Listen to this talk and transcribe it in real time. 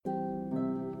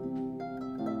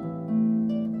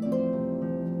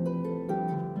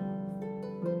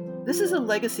This is a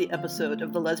legacy episode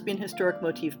of the Lesbian Historic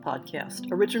Motif podcast,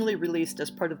 originally released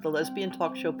as part of the Lesbian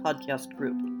Talk Show podcast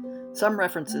group. Some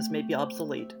references may be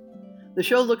obsolete. The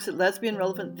show looks at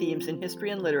lesbian-relevant themes in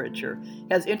history and literature,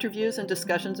 has interviews and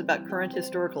discussions about current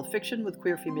historical fiction with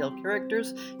queer female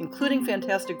characters, including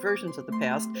fantastic versions of the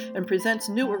past, and presents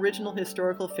new original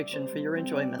historical fiction for your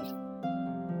enjoyment.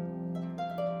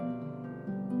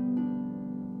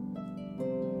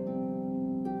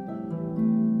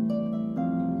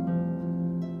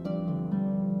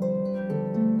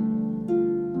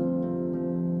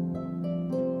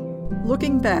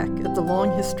 Looking back at the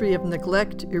long history of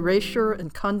neglect, erasure,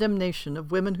 and condemnation of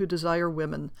women who desire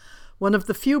women, one of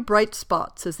the few bright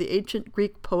spots is the ancient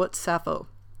Greek poet Sappho.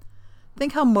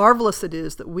 Think how marvelous it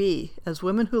is that we, as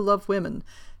women who love women,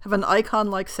 have an icon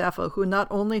like Sappho who not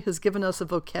only has given us a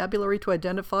vocabulary to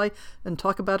identify and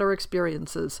talk about our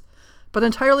experiences, but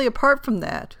entirely apart from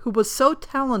that, who was so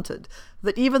talented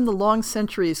that even the long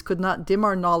centuries could not dim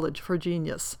our knowledge of her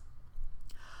genius.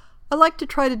 I like to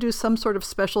try to do some sort of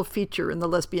special feature in the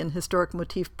Lesbian Historic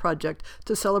Motif project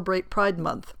to celebrate Pride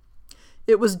Month.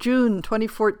 It was June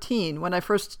 2014 when I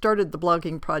first started the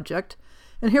blogging project,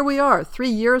 and here we are, 3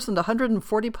 years and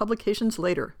 140 publications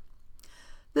later.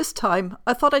 This time,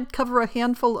 I thought I'd cover a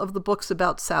handful of the books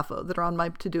about Sappho that are on my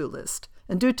to-do list,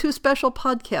 and do 2 special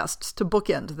podcasts to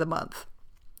bookend the month.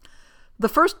 The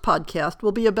first podcast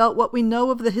will be about what we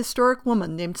know of the historic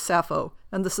woman named Sappho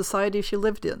and the society she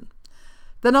lived in.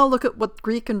 Then I'll look at what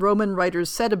Greek and Roman writers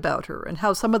said about her and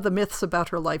how some of the myths about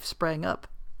her life sprang up.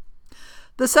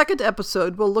 The second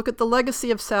episode will look at the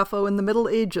legacy of Sappho in the Middle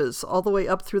Ages all the way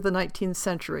up through the 19th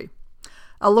century.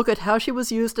 I'll look at how she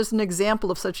was used as an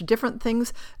example of such different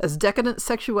things as decadent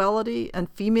sexuality and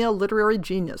female literary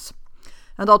genius.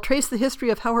 And I'll trace the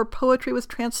history of how her poetry was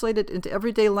translated into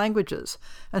everyday languages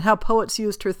and how poets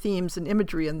used her themes and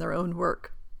imagery in their own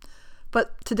work.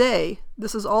 But today,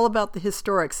 this is all about the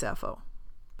historic Sappho.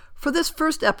 For this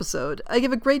first episode, I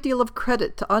give a great deal of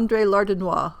credit to André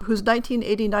Lardinois, whose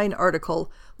 1989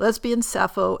 article, Lesbian,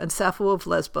 Sappho, and Sappho of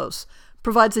Lesbos,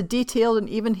 provides a detailed and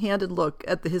even-handed look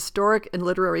at the historic and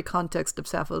literary context of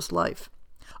Sappho's life.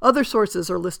 Other sources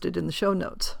are listed in the show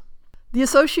notes. The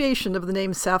association of the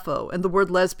name Sappho and the word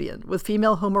lesbian with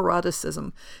female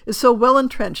homoeroticism is so well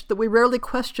entrenched that we rarely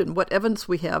question what evidence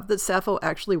we have that Sappho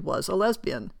actually was a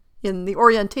lesbian, in the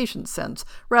orientation sense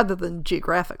rather than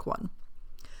geographic one.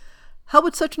 How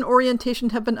would such an orientation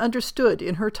have been understood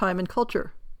in her time and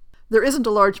culture? There isn't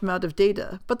a large amount of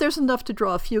data, but there's enough to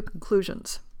draw a few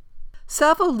conclusions.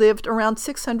 Sappho lived around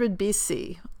 600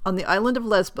 BC on the island of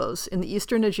Lesbos in the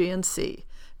eastern Aegean Sea,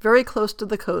 very close to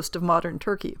the coast of modern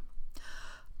Turkey.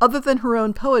 Other than her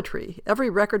own poetry, every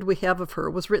record we have of her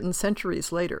was written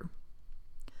centuries later.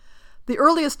 The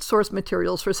earliest source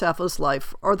materials for Sappho's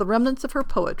life are the remnants of her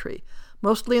poetry,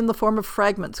 mostly in the form of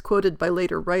fragments quoted by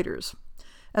later writers.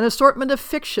 An assortment of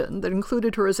fiction that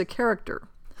included her as a character,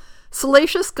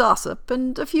 salacious gossip,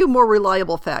 and a few more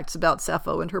reliable facts about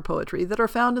Sappho and her poetry that are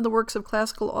found in the works of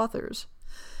classical authors,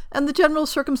 and the general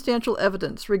circumstantial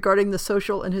evidence regarding the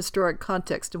social and historic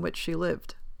context in which she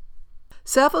lived.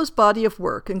 Sappho's body of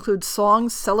work includes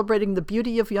songs celebrating the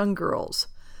beauty of young girls,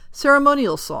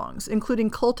 ceremonial songs, including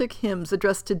cultic hymns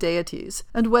addressed to deities,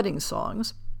 and wedding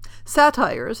songs,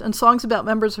 satires, and songs about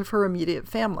members of her immediate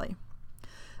family.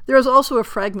 There is also a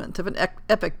fragment of an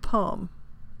epic poem.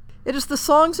 It is the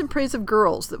songs in praise of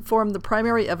girls that form the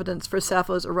primary evidence for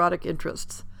Sappho's erotic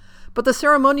interests, but the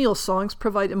ceremonial songs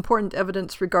provide important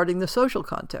evidence regarding the social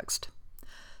context.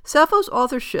 Sappho's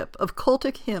authorship of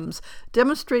cultic hymns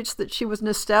demonstrates that she was an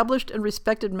established and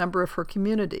respected member of her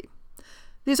community.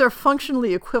 These are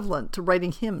functionally equivalent to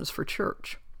writing hymns for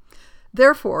church.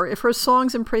 Therefore, if her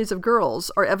songs in praise of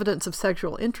girls are evidence of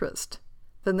sexual interest,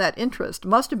 then that interest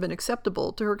must have been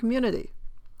acceptable to her community.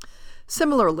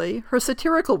 Similarly, her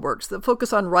satirical works that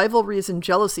focus on rivalries and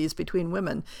jealousies between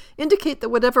women indicate that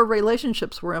whatever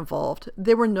relationships were involved,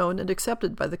 they were known and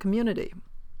accepted by the community.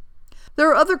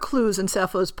 There are other clues in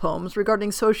Sappho's poems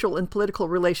regarding social and political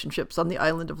relationships on the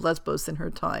island of Lesbos in her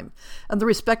time, and the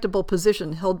respectable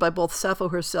position held by both Sappho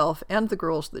herself and the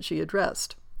girls that she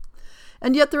addressed.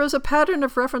 And yet there is a pattern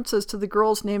of references to the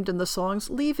girls named in the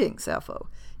songs leaving Sappho,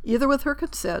 either with her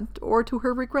consent or to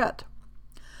her regret.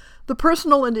 The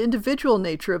personal and individual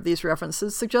nature of these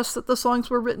references suggests that the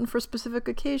songs were written for specific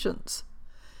occasions.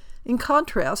 In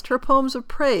contrast, her poems of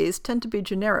praise tend to be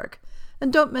generic,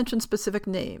 and don't mention specific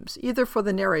names, either for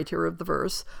the narrator of the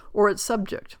verse or its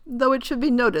subject, though it should be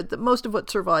noted that most of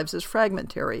what survives is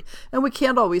fragmentary, and we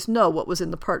can't always know what was in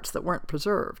the parts that weren't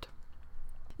preserved.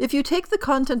 If you take the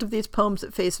content of these poems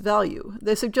at face value,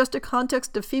 they suggest a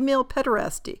context of female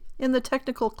pederasty in the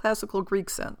technical classical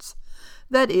Greek sense.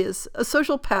 That is, a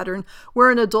social pattern where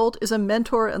an adult is a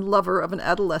mentor and lover of an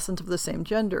adolescent of the same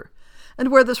gender,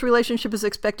 and where this relationship is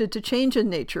expected to change in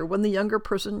nature when the younger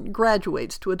person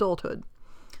graduates to adulthood.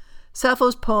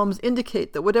 Sappho's poems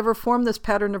indicate that whatever form this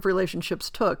pattern of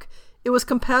relationships took, it was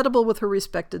compatible with her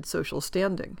respected social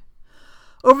standing.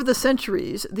 Over the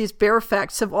centuries, these bare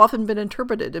facts have often been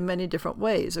interpreted in many different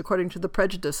ways, according to the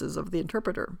prejudices of the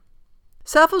interpreter.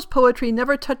 Sappho's poetry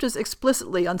never touches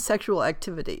explicitly on sexual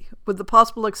activity, with the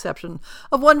possible exception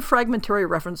of one fragmentary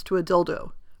reference to a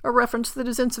dildo, a reference that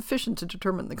is insufficient to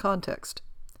determine the context.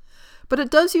 But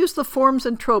it does use the forms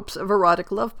and tropes of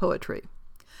erotic love poetry.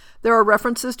 There are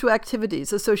references to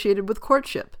activities associated with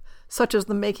courtship, such as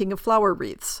the making of flower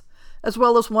wreaths, as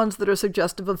well as ones that are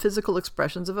suggestive of physical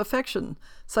expressions of affection,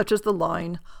 such as the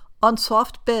line, "On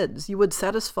soft beds you would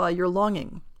satisfy your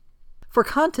longing." For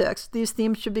context, these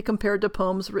themes should be compared to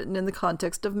poems written in the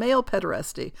context of male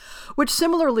pederasty, which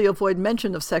similarly avoid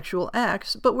mention of sexual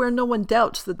acts, but where no one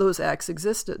doubts that those acts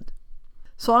existed.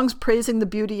 Songs praising the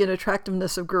beauty and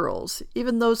attractiveness of girls,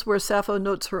 even those where Sappho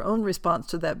notes her own response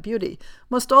to that beauty,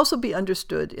 must also be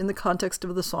understood in the context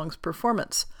of the song's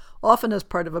performance, often as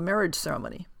part of a marriage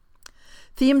ceremony.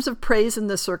 Themes of praise in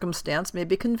this circumstance may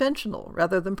be conventional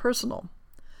rather than personal.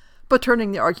 But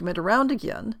turning the argument around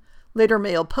again, later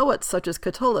male poets such as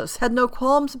Catullus had no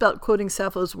qualms about quoting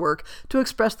Sappho's work to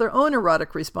express their own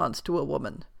erotic response to a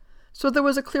woman. So there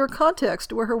was a clear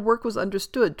context where her work was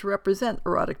understood to represent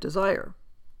erotic desire.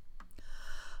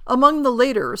 Among the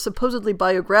later, supposedly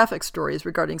biographic stories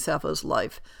regarding Sappho's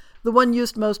life, the one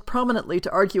used most prominently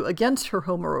to argue against her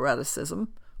homoeroticism,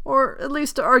 or at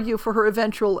least to argue for her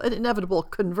eventual and inevitable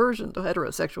conversion to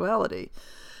heterosexuality,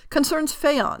 concerns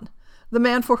Phaon, the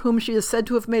man for whom she is said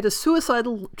to have made a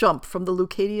suicidal jump from the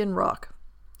Leucadian rock.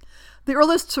 The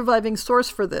earliest surviving source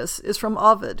for this is from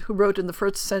Ovid, who wrote in the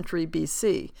 1st century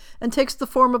BC, and takes the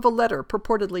form of a letter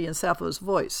purportedly in Sappho's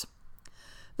voice.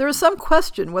 There is some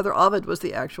question whether Ovid was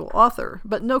the actual author,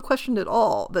 but no question at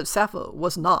all that Sappho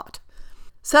was not.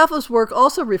 Sappho's work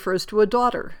also refers to a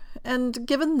daughter, and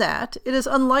given that, it is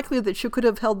unlikely that she could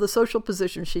have held the social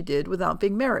position she did without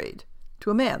being married,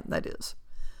 to a man, that is.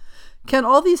 Can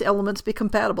all these elements be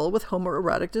compatible with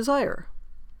homoerotic desire?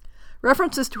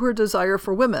 References to her desire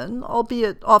for women,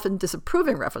 albeit often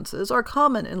disapproving references, are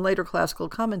common in later classical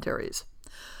commentaries.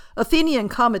 Athenian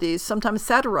comedies sometimes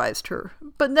satirized her,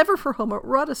 but never for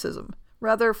homoeroticism,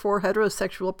 rather for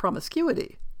heterosexual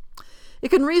promiscuity. It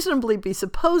can reasonably be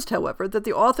supposed, however, that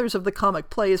the authors of the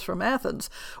comic plays from Athens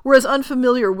were as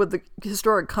unfamiliar with the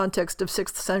historic context of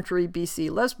 6th century BC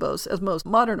Lesbos as most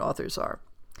modern authors are.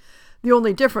 The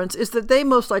only difference is that they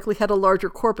most likely had a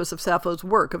larger corpus of Sappho's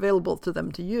work available to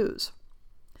them to use.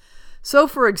 So,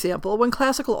 for example, when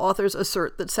classical authors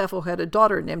assert that Sappho had a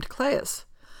daughter named Cleis,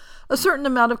 a certain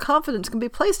amount of confidence can be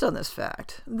placed on this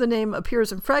fact. The name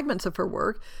appears in fragments of her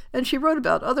work, and she wrote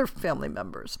about other family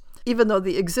members, even though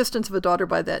the existence of a daughter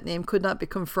by that name could not be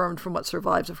confirmed from what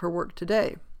survives of her work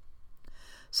today.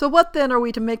 So what then are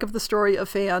we to make of the story of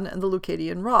Phaon and the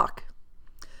Leucadian rock?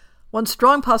 One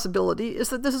strong possibility is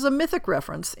that this is a mythic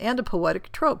reference and a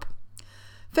poetic trope.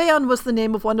 Phaon was the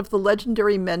name of one of the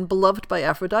legendary men beloved by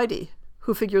Aphrodite,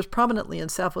 who figures prominently in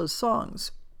Sappho's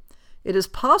songs. It is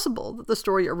possible that the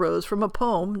story arose from a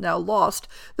poem, now lost,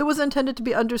 that was intended to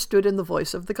be understood in the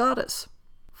voice of the goddess.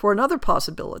 For another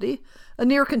possibility, a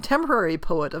near-contemporary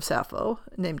poet of Sappho,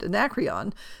 named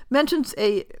Anacreon, mentions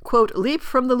a, quote, leap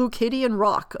from the Leucadian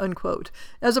rock, unquote,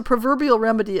 as a proverbial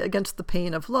remedy against the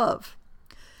pain of love.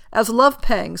 As love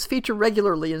pangs feature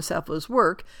regularly in Sappho's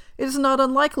work, it is not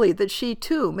unlikely that she,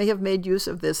 too, may have made use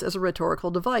of this as a rhetorical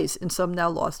device in some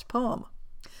now-lost poem.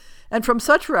 And from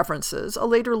such references, a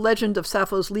later legend of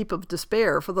Sappho's leap of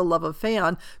despair for the love of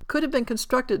Phaon could have been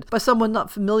constructed by someone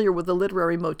not familiar with the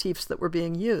literary motifs that were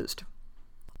being used.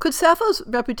 Could Sappho's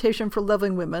reputation for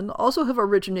loving women also have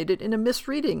originated in a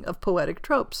misreading of poetic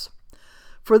tropes?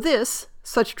 For this,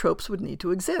 such tropes would need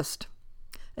to exist.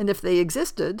 And if they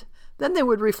existed, then they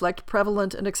would reflect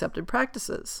prevalent and accepted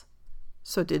practices.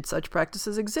 So did such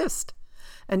practices exist?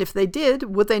 And if they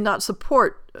did, would they not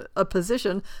support a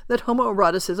position that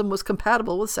homoeroticism was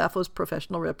compatible with Sappho's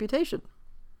professional reputation?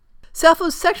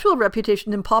 Sappho's sexual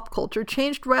reputation in pop culture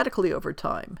changed radically over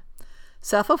time.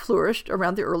 Sappho flourished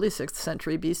around the early 6th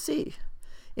century BC.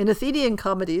 In Athenian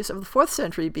comedies of the 4th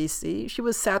century BC, she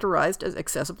was satirized as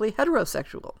excessively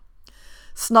heterosexual.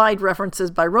 Snide references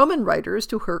by Roman writers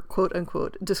to her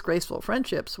quote-unquote disgraceful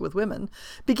friendships with women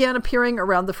began appearing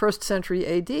around the 1st century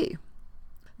AD.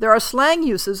 There are slang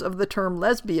uses of the term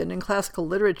lesbian in classical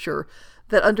literature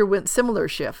that underwent similar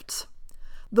shifts.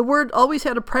 The word always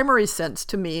had a primary sense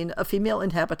to mean a female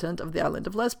inhabitant of the island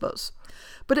of Lesbos,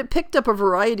 but it picked up a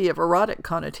variety of erotic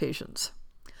connotations.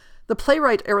 The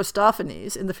playwright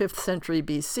Aristophanes, in the 5th century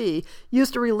BC,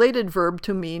 used a related verb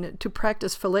to mean to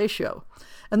practice fellatio,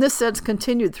 and this sense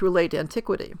continued through late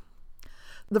antiquity.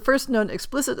 The first known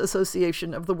explicit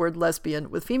association of the word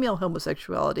lesbian with female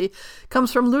homosexuality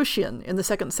comes from Lucian in the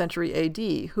 2nd century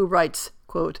AD, who writes,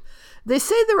 quote, "They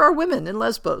say there are women in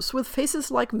Lesbos with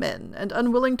faces like men and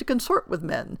unwilling to consort with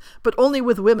men, but only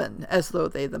with women, as though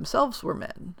they themselves were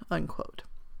men," unquote.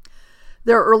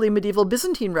 There are early medieval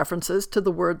Byzantine references to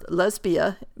the word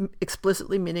lesbia,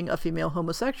 explicitly meaning a female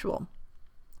homosexual.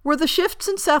 Were the shifts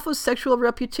in Sappho's sexual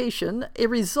reputation a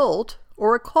result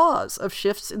or a cause of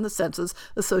shifts in the senses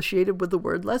associated with the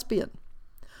word lesbian?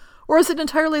 Or is it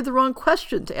entirely the wrong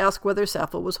question to ask whether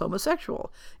Sappho was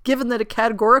homosexual, given that a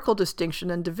categorical distinction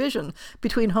and division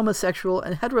between homosexual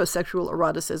and heterosexual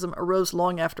eroticism arose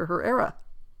long after her era?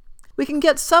 We can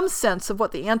get some sense of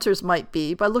what the answers might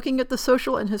be by looking at the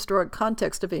social and historic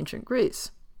context of ancient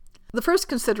Greece. The first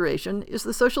consideration is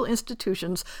the social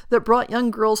institutions that brought young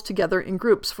girls together in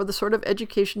groups for the sort of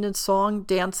education in song,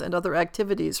 dance, and other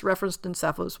activities referenced in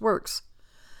Sappho's works.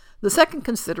 The second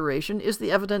consideration is the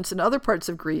evidence in other parts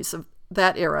of Greece of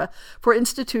that era for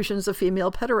institutions of female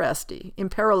pederasty, in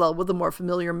parallel with the more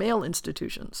familiar male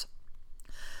institutions.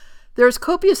 There is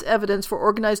copious evidence for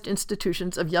organized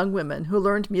institutions of young women who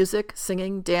learned music,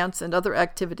 singing, dance, and other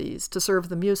activities to serve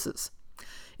the muses.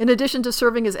 In addition to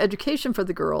serving as education for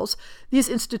the girls, these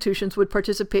institutions would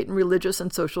participate in religious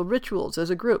and social rituals as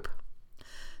a group.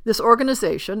 This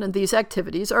organization and these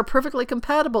activities are perfectly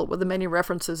compatible with the many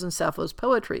references in Sappho's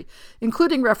poetry,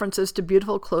 including references to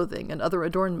beautiful clothing and other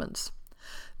adornments.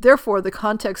 Therefore, the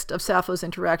context of Sappho's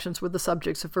interactions with the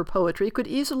subjects of her poetry could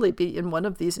easily be in one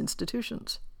of these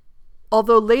institutions.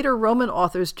 Although later Roman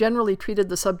authors generally treated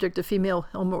the subject of female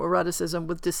homoeroticism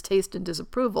with distaste and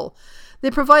disapproval, they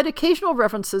provide occasional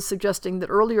references suggesting that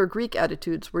earlier Greek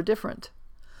attitudes were different.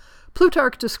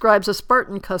 Plutarch describes a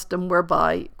Spartan custom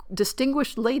whereby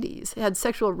distinguished ladies had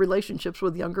sexual relationships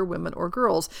with younger women or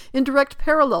girls, in direct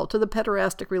parallel to the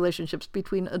pederastic relationships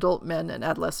between adult men and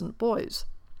adolescent boys.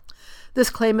 This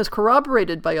claim is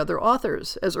corroborated by other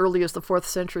authors, as early as the 4th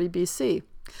century BC.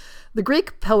 The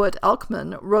Greek poet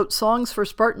Alcman wrote songs for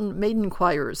Spartan maiden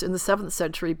choirs in the 7th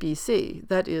century BC,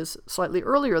 that is, slightly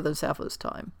earlier than Sappho's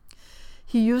time.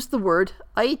 He used the word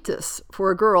aitis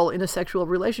for a girl in a sexual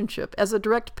relationship as a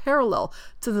direct parallel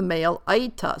to the male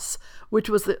aitas, which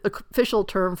was the official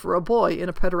term for a boy in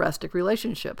a pederastic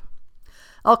relationship.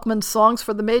 Alcman's songs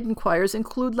for the maiden choirs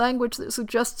include language that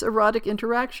suggests erotic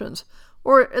interactions,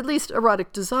 or at least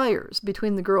erotic desires,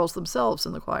 between the girls themselves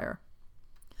in the choir.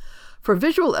 For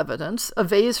visual evidence, a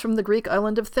vase from the Greek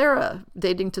island of Thera,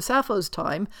 dating to Sappho's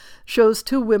time, shows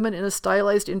two women in a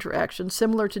stylized interaction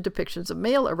similar to depictions of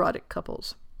male erotic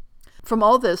couples. From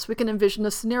all this, we can envision a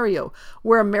scenario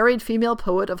where a married female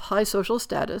poet of high social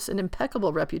status and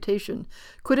impeccable reputation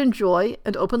could enjoy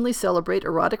and openly celebrate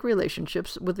erotic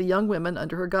relationships with the young women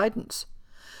under her guidance.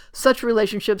 Such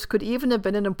relationships could even have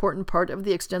been an important part of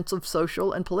the extensive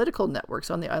social and political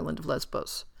networks on the island of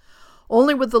Lesbos.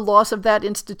 Only with the loss of that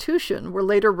institution were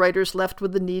later writers left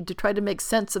with the need to try to make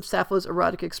sense of Sappho's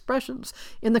erotic expressions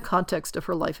in the context of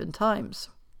her life and times.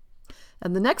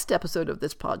 And the next episode of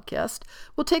this podcast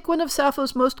will take one of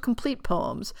Sappho's most complete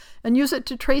poems and use it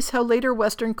to trace how later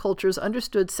Western cultures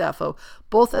understood Sappho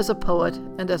both as a poet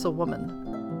and as a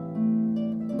woman.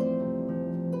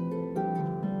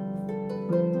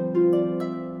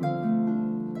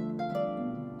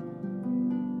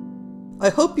 I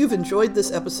hope you've enjoyed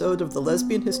this episode of the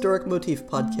Lesbian Historic Motif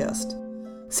podcast.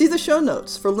 See the show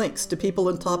notes for links to people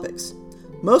and topics.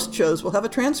 Most shows will have a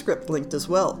transcript linked as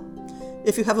well.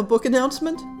 If you have a book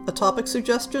announcement, a topic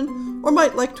suggestion, or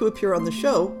might like to appear on the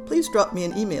show, please drop me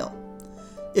an email.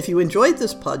 If you enjoyed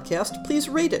this podcast, please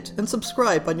rate it and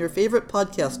subscribe on your favorite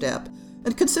podcast app,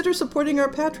 and consider supporting our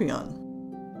Patreon.